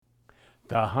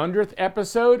The 100th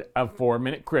episode of 4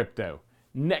 Minute Crypto.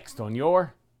 Next on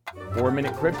your 4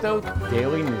 Minute Crypto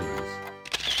Daily News.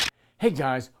 Hey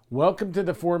guys, welcome to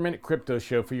the 4 Minute Crypto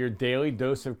Show for your daily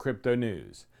dose of crypto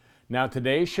news. Now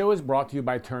today's show is brought to you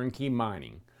by Turnkey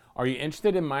Mining. Are you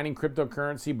interested in mining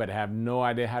cryptocurrency but have no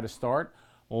idea how to start?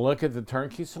 Look at the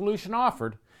turnkey solution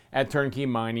offered at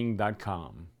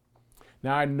turnkeymining.com.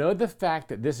 Now, I know the fact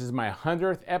that this is my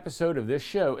 100th episode of this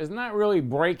show is not really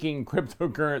breaking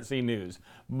cryptocurrency news,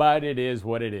 but it is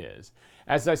what it is.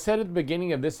 As I said at the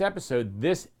beginning of this episode,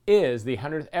 this is the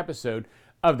 100th episode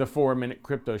of the 4 Minute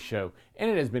Crypto Show, and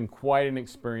it has been quite an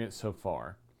experience so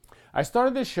far. I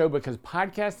started this show because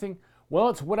podcasting, well,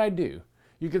 it's what I do.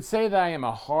 You could say that I am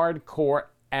a hardcore,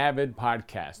 avid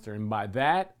podcaster, and by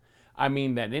that, I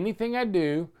mean that anything I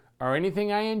do or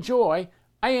anything I enjoy,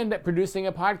 I end up producing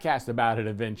a podcast about it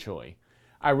eventually.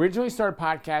 I originally started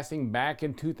podcasting back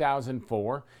in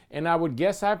 2004, and I would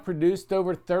guess I've produced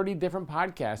over 30 different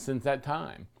podcasts since that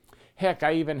time. Heck,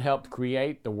 I even helped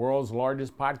create the world's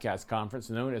largest podcast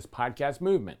conference known as Podcast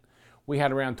Movement. We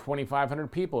had around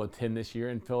 2,500 people attend this year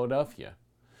in Philadelphia.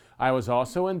 I was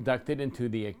also inducted into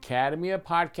the Academy of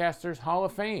Podcasters Hall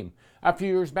of Fame a few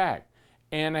years back,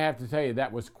 and I have to tell you,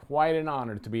 that was quite an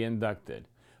honor to be inducted.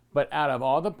 But out of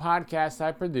all the podcasts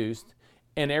I produced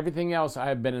and everything else I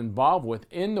have been involved with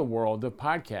in the world of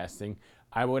podcasting,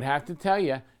 I would have to tell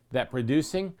you that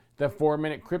producing the 4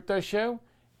 Minute Crypto Show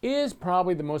is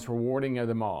probably the most rewarding of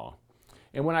them all.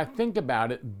 And when I think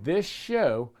about it, this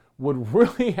show would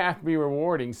really have to be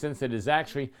rewarding since it is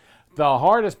actually the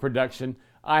hardest production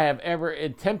I have ever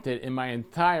attempted in my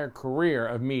entire career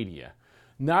of media.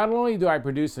 Not only do I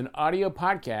produce an audio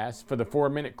podcast for the 4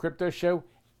 Minute Crypto Show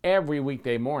every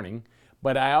weekday morning,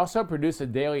 but I also produce a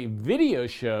daily video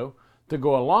show to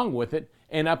go along with it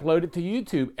and upload it to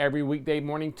YouTube every weekday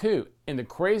morning too. And the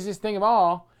craziest thing of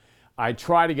all, I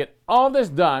try to get all this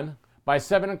done by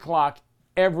 7 o'clock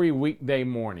every weekday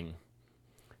morning.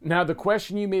 Now the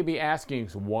question you may be asking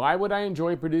is, why would I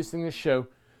enjoy producing this show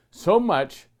so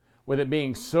much with it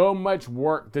being so much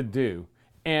work to do?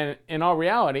 And in all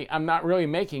reality, I'm not really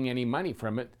making any money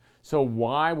from it, so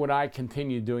why would I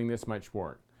continue doing this much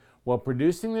work? Well,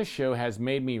 producing this show has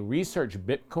made me research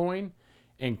Bitcoin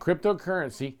and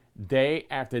cryptocurrency day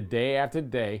after day after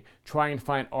day, trying to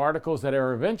find articles that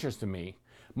are of interest to me.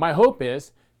 My hope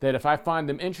is that if I find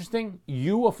them interesting,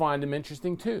 you will find them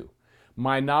interesting too.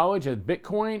 My knowledge of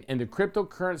Bitcoin and the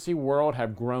cryptocurrency world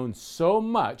have grown so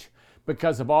much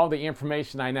because of all the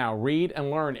information I now read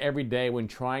and learn every day when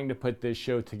trying to put this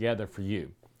show together for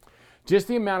you. Just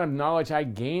the amount of knowledge I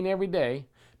gain every day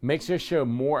makes this show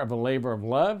more of a labor of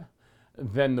love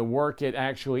than the work it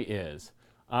actually is.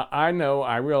 I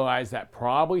realize that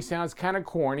probably sounds kind of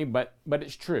corny, but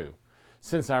it's true.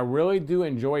 Since I really do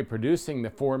enjoy producing the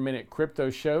 4 Minute Crypto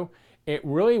Show, it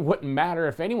really wouldn't matter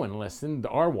if anyone listened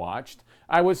or watched.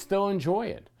 I would still enjoy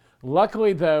it.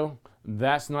 Luckily though,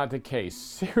 that's not the case.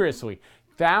 Seriously,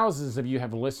 thousands of you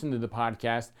have listened to the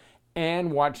podcast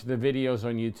and watched the videos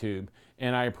on YouTube,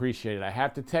 and I appreciate it. I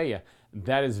have to tell you,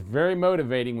 that is very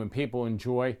motivating when people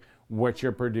enjoy what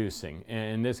you're producing.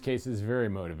 And in this case, it's very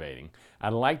motivating.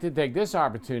 I'd like to take this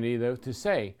opportunity, though, to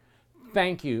say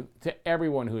thank you to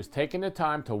everyone who has taken the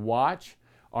time to watch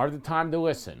or the time to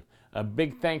listen. A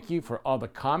big thank you for all the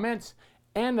comments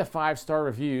and the 5-star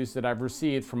reviews that I've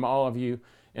received from all of you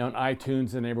on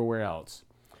iTunes and everywhere else.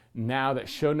 Now that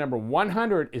show number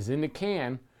 100 is in the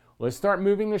can, let's start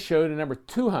moving the show to number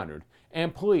 200.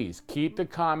 And please keep the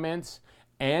comments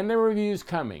and the reviews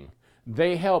coming.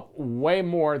 They help way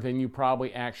more than you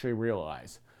probably actually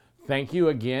realize. Thank you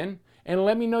again, and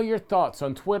let me know your thoughts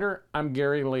on Twitter. I'm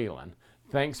Gary Leland.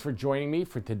 Thanks for joining me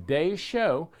for today's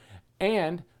show,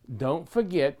 and don't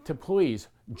forget to please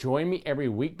join me every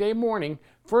weekday morning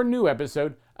for a new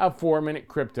episode of 4 Minute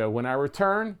Crypto when I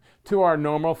return to our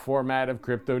normal format of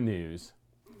crypto news.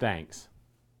 Thanks.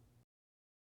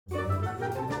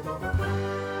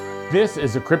 This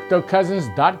is a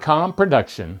CryptoCousins.com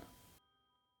production.